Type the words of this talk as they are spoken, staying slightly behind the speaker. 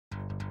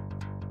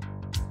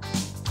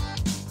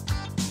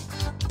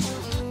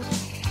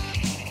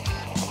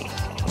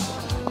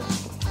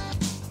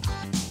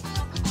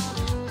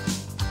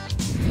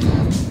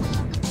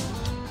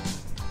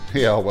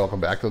Hey all, welcome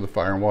back to the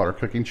Fire and Water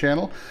Cooking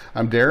Channel.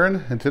 I'm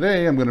Darren, and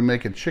today I'm going to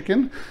make a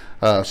chicken,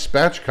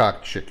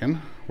 spatchcock chicken.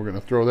 We're going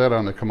to throw that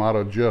on the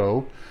Kamado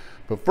Joe,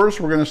 but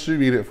first we're going to sous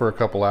vide it for a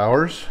couple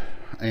hours.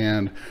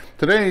 And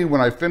today,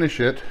 when I finish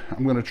it,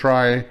 I'm going to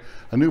try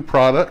a new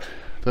product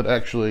that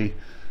actually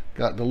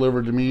got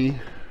delivered to me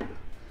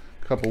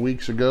a couple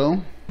weeks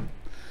ago.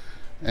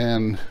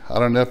 And I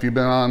don't know if you've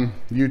been on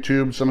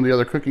YouTube, some of the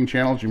other cooking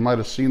channels, you might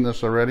have seen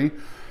this already.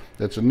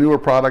 It's a newer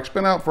product. It's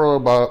been out for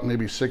about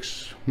maybe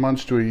 6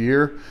 months to a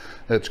year.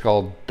 It's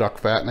called duck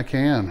fat in a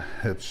can.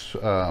 It's,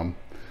 you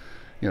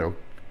know,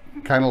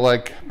 kind of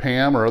like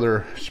Pam or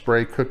other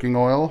spray cooking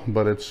oil,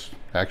 but it's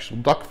actual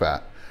duck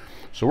fat.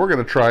 So we're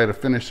going to try to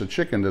finish the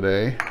chicken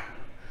today.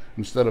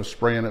 Instead of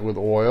spraying it with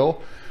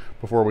oil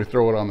before we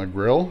throw it on the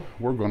grill,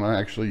 we're going to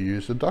actually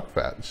use the duck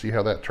fat and see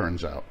how that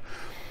turns out.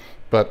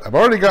 But I've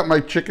already got my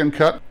chicken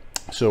cut,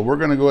 so we're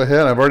going to go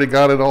ahead. I've already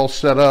got it all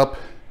set up,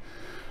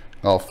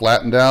 all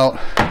flattened out,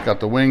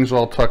 got the wings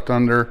all tucked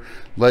under,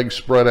 legs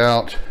spread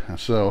out.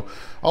 So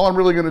all I'm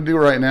really going to do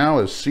right now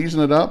is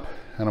season it up,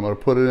 and I'm going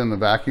to put it in the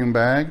vacuum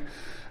bag,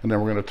 and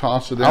then we're going to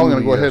toss it in. I'm going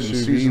to go ahead and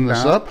season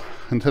this up,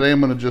 and today I'm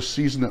going to just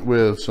season it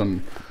with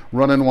some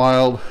Runnin'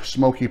 Wild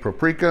smoky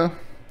paprika.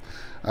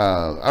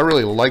 I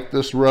really like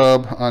this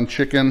rub on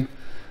chicken.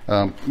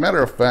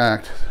 Matter of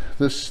fact,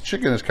 this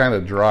chicken is kind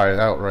of dried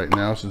out right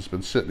now since it's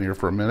been sitting here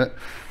for a minute.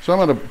 So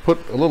I'm going to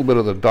put a little bit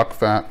of the duck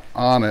fat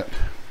on it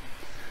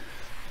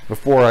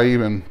before I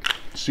even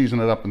season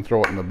it up and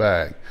throw it in the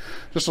bag.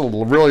 Just a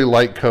really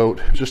light coat,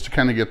 just to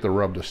kind of get the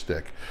rub to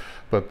stick.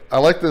 But I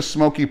like this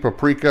smoky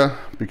paprika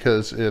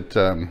because it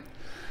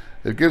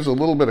gives a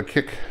little bit of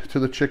kick to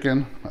the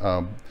chicken.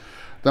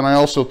 Then I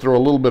also throw a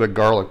little bit of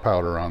garlic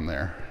powder on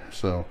there.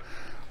 So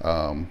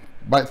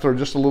might throw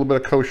just a little bit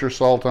of kosher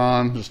salt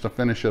on just to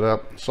finish it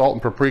up. Salt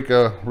and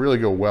paprika really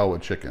go well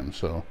with chicken.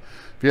 So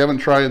if you haven't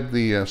tried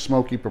the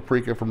smoky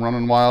paprika from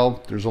Runnin'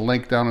 Wild, there's a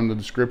link down in the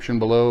description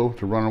below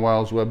to Runnin'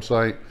 Wild's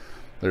website.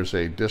 There's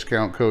a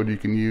discount code you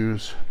can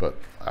use, but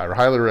I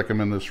highly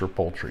recommend this for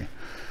poultry.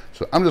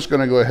 So I'm just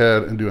going to go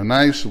ahead and do a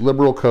nice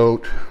liberal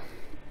coat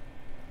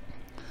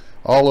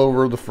all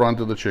over the front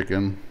of the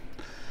chicken.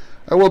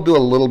 I will do a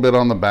little bit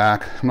on the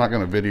back. I'm not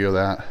going to video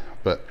that,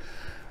 but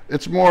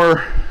it's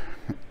more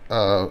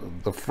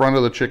the front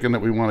of the chicken that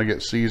we want to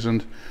get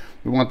seasoned.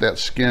 We want that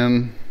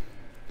skin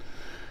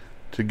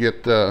to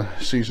get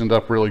seasoned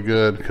up really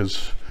good,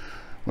 because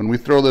when we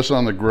throw this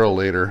on the grill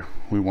later,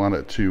 we want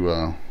it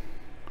to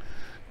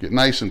get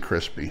nice and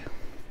crispy.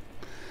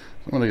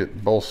 I'm going to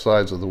get both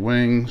sides of the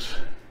wings,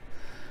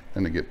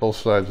 and to get both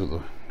sides of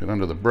the, get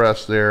under the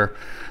breast there.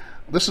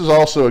 This is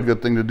also a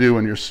good thing to do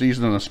when you're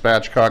seasoning a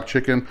spatchcock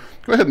chicken.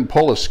 Go ahead and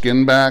pull the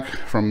skin back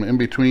from in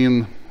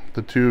between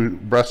the two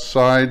breast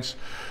sides,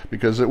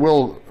 because it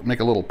will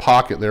make a little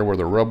pocket there where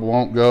the rub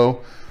won't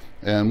go.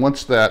 And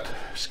once that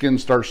skin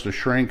starts to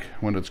shrink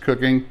when it's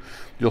cooking,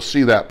 you'll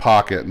see that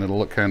pocket and it'll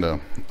look kind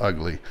of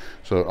ugly.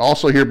 So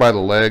also here by the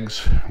legs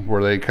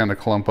where they kind of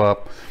clump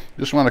up,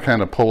 just want to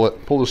kind of pull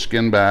the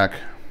skin back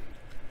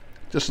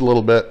just a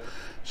little bit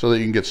so that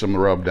you can get some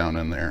rub down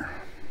in there.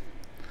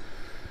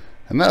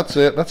 And that's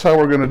it. That's how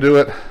we're going to do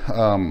it.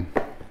 Got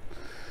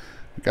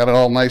it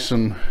all nice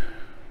and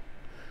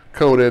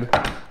coated.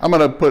 I'm going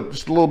to put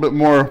just a little bit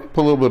more,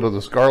 put a little bit of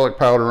this garlic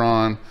powder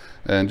on,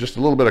 and just a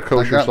little bit of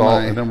kosher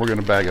salt, and then we're going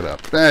to bag it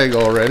up. Bag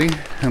already,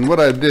 and what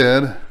I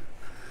did,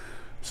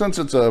 since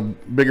it's a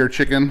bigger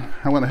chicken,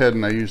 I went ahead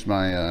and I used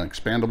my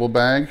expandable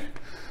bag.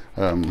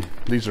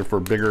 These are for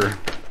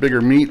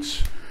bigger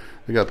meats.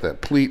 They got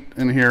that pleat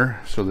in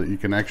here so that you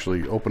can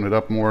actually open it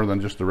up more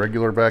than just the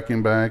regular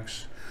vacuum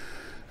bags.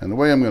 And the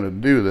way I'm going to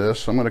do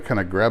this, I'm going to kind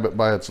of grab it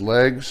by its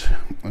legs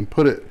and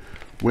put it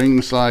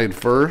wing side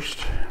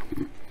first.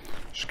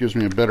 Just gives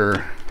me a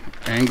better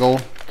angle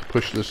to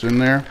push this in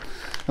there.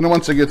 And then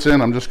once it gets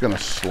in, I'm just going to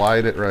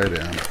slide it right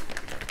in.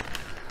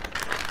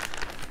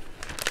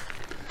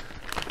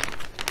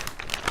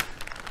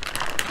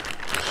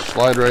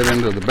 Slide right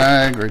into the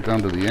bag, right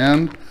down to the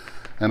end.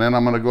 And then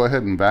I'm going to go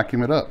ahead and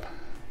vacuum it up.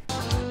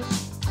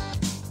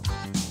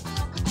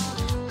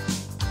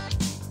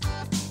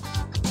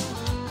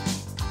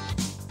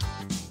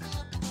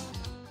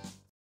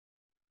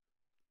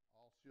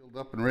 All sealed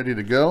up and ready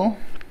to go.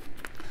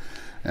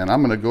 And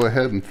I'm going to go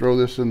ahead and throw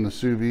this in the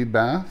sous vide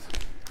bath.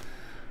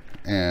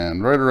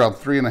 And right around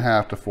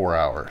 3.5 to 4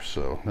 hours.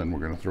 So then we're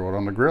going to throw it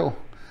on the grill.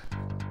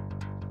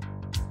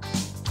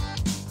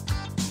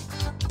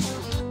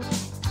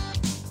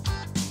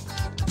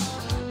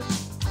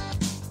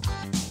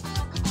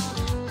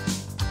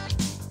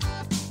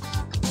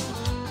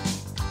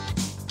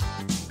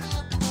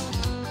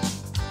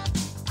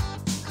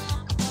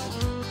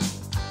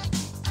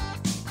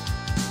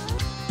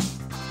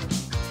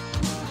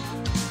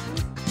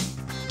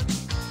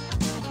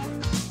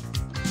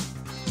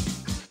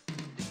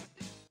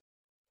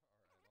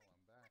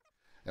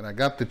 And I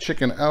got the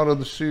chicken out of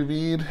the sous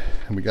vide,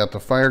 and we got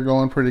the fire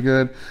going pretty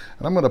good.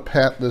 And I'm going to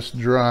pat this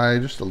dry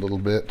just a little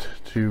bit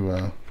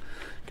to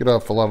get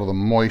off a lot of the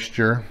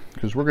moisture,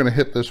 because we're going to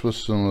hit this with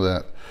some of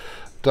that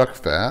duck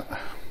fat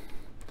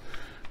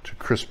to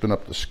crispen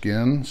up the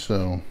skin.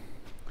 So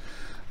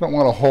I don't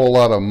want a whole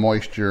lot of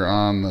moisture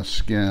on the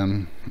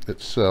skin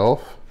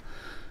itself.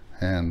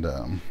 And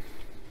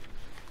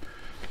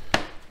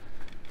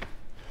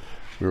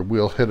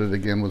we'll hit it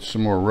again with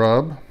some more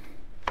rub.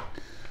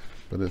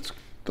 But it's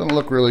doesn't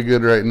look really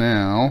good right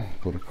now.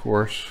 But of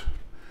course,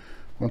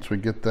 once we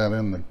get that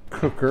in the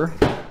cooker,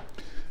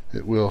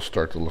 it will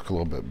start to look a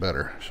little bit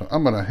better. So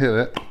I'm going to hit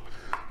it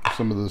with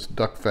some of this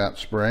duck fat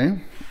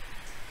spray.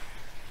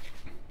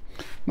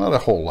 Not a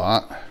whole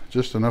lot,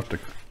 just enough to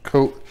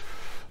coat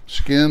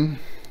skin.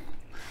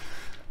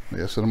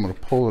 Like I said, I'm going to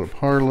pull it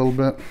apart a little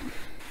bit.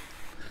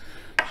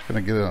 Just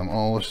going to get it on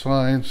all the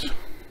sides.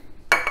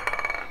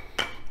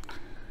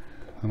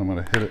 And I'm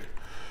going to hit it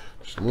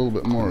just a little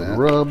bit more of the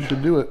rub to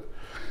do it.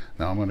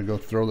 Now I'm going to go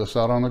throw this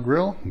out on the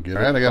grill. All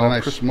right, I got a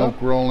nice smoke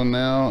rolling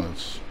now.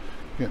 It's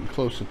getting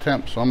close to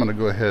temp, so I'm going to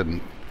go ahead and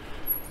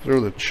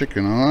throw the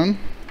chicken on.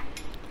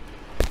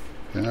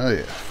 Oh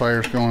yeah,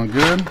 fire's going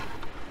good.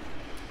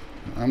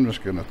 I'm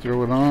just going to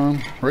throw it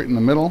on right in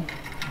the middle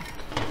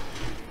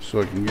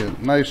so I can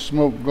get nice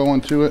smoke going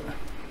to it,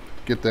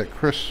 get that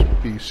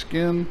crispy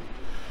skin.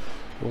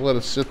 We'll let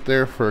it sit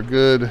there for a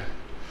good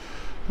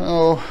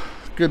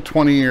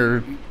 20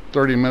 or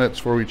 30 minutes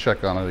before we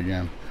check on it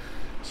again.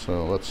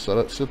 So let's let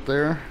it sit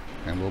there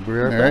and we'll be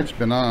right back. It's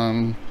been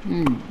on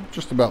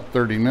just about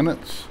 30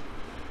 minutes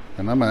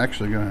and I'm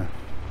actually going to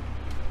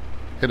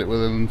hit it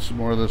with some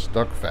more of this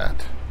duck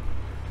fat.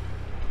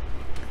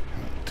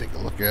 Take a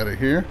look at it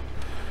here.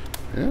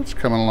 Yeah, it's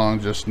coming along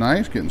just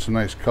nice, getting some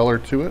nice color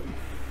to it.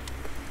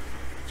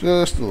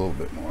 Just a little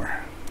bit more.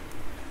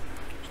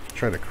 Just to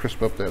try to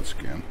crisp up that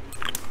skin.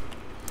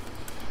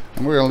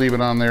 And we're going to leave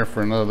it on there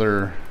for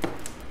another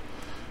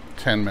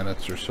 10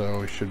 minutes or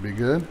so. We should be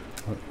good.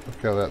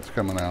 Look how that's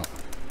coming out.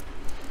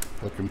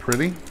 Looking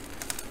pretty.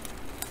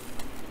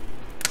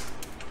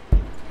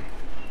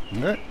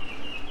 Alright.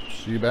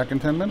 See you back in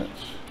 10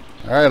 minutes.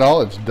 Alright,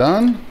 all it's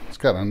done. It's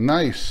got a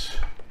nice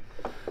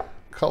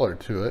color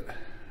to it.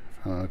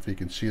 I don't know if you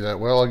can see that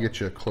well. I'll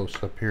get you a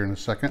close up here in a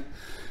second.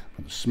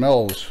 But it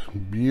smells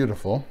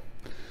beautiful.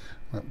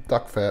 That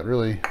duck fat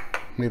really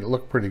made it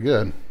look pretty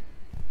good.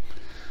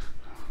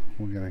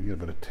 We're going to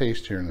give it a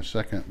taste here in a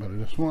second, but I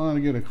just want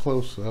to get a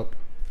close up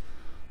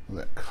of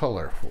that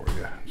color for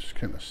you. Just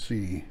kind of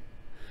see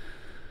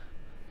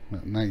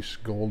that nice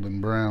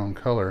golden brown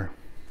color.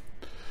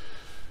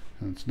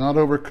 And it's not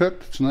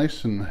overcooked. It's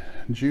nice and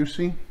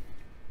juicy.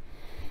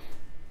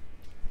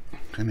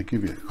 Kind of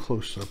give you a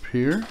close up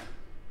here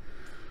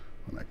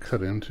when I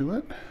cut into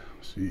it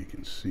so you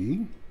can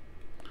see.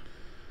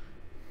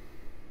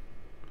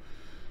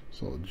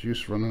 There's all the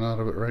juice running out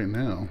of it right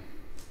now.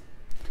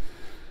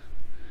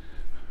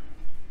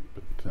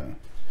 But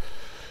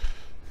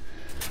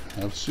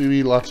I've sous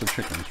vide lots of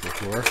chickens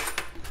before,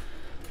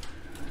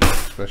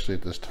 especially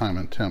at this time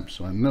and temp,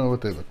 so I know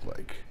what they look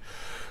like.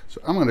 So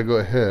I'm going to go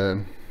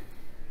ahead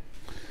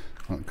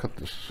and cut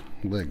this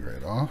leg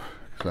right off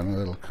because I know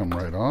that'll come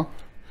right off.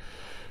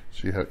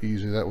 See how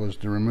easy that was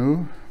to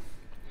remove?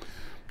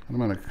 I'm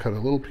going to cut a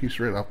little piece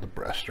right off the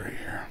breast right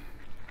here.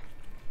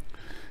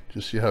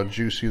 Just see how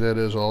juicy that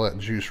is, all that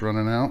juice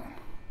running out.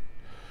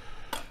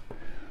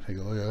 Take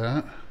a look at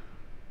that.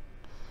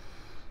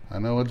 I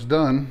know it's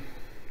done,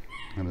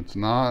 and it's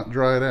not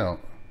dried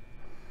out.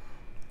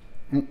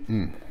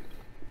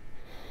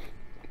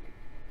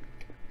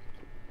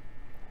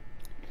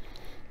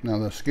 Now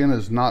the skin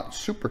is not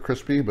super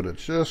crispy, but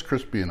it's just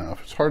crispy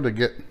enough. It's hard to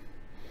get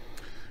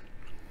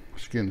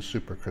skin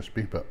super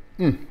crispy, but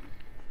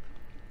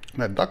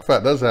that duck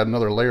fat does add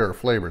another layer of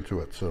flavor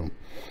to it, so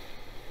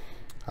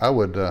I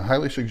would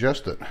highly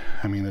suggest it.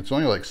 I mean, it's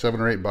only like $7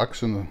 or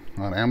 $8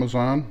 on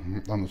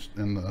Amazon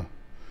and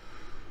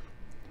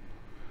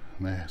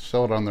they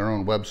sell it on their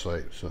own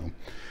website. So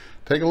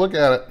take a look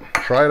at it,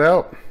 try it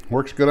out.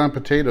 Works good on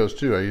potatoes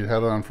too. I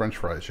had it on French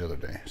fries the other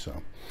day. So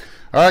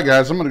all right,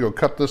 guys, I'm gonna go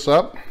cut this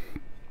up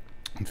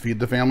and feed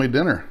the family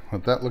dinner.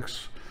 But that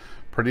looks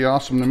pretty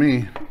awesome to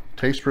me.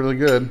 Tastes really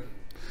good.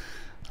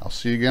 I'll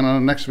see you again on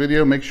the next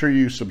video. Make sure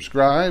you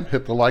subscribe,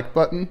 hit the like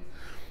button,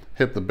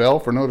 hit the bell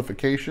for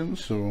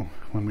notifications, so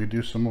when we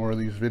do some more of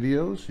these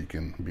videos, you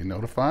can be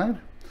notified.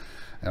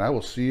 And I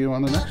will see you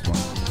on the next one.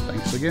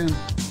 Thanks again.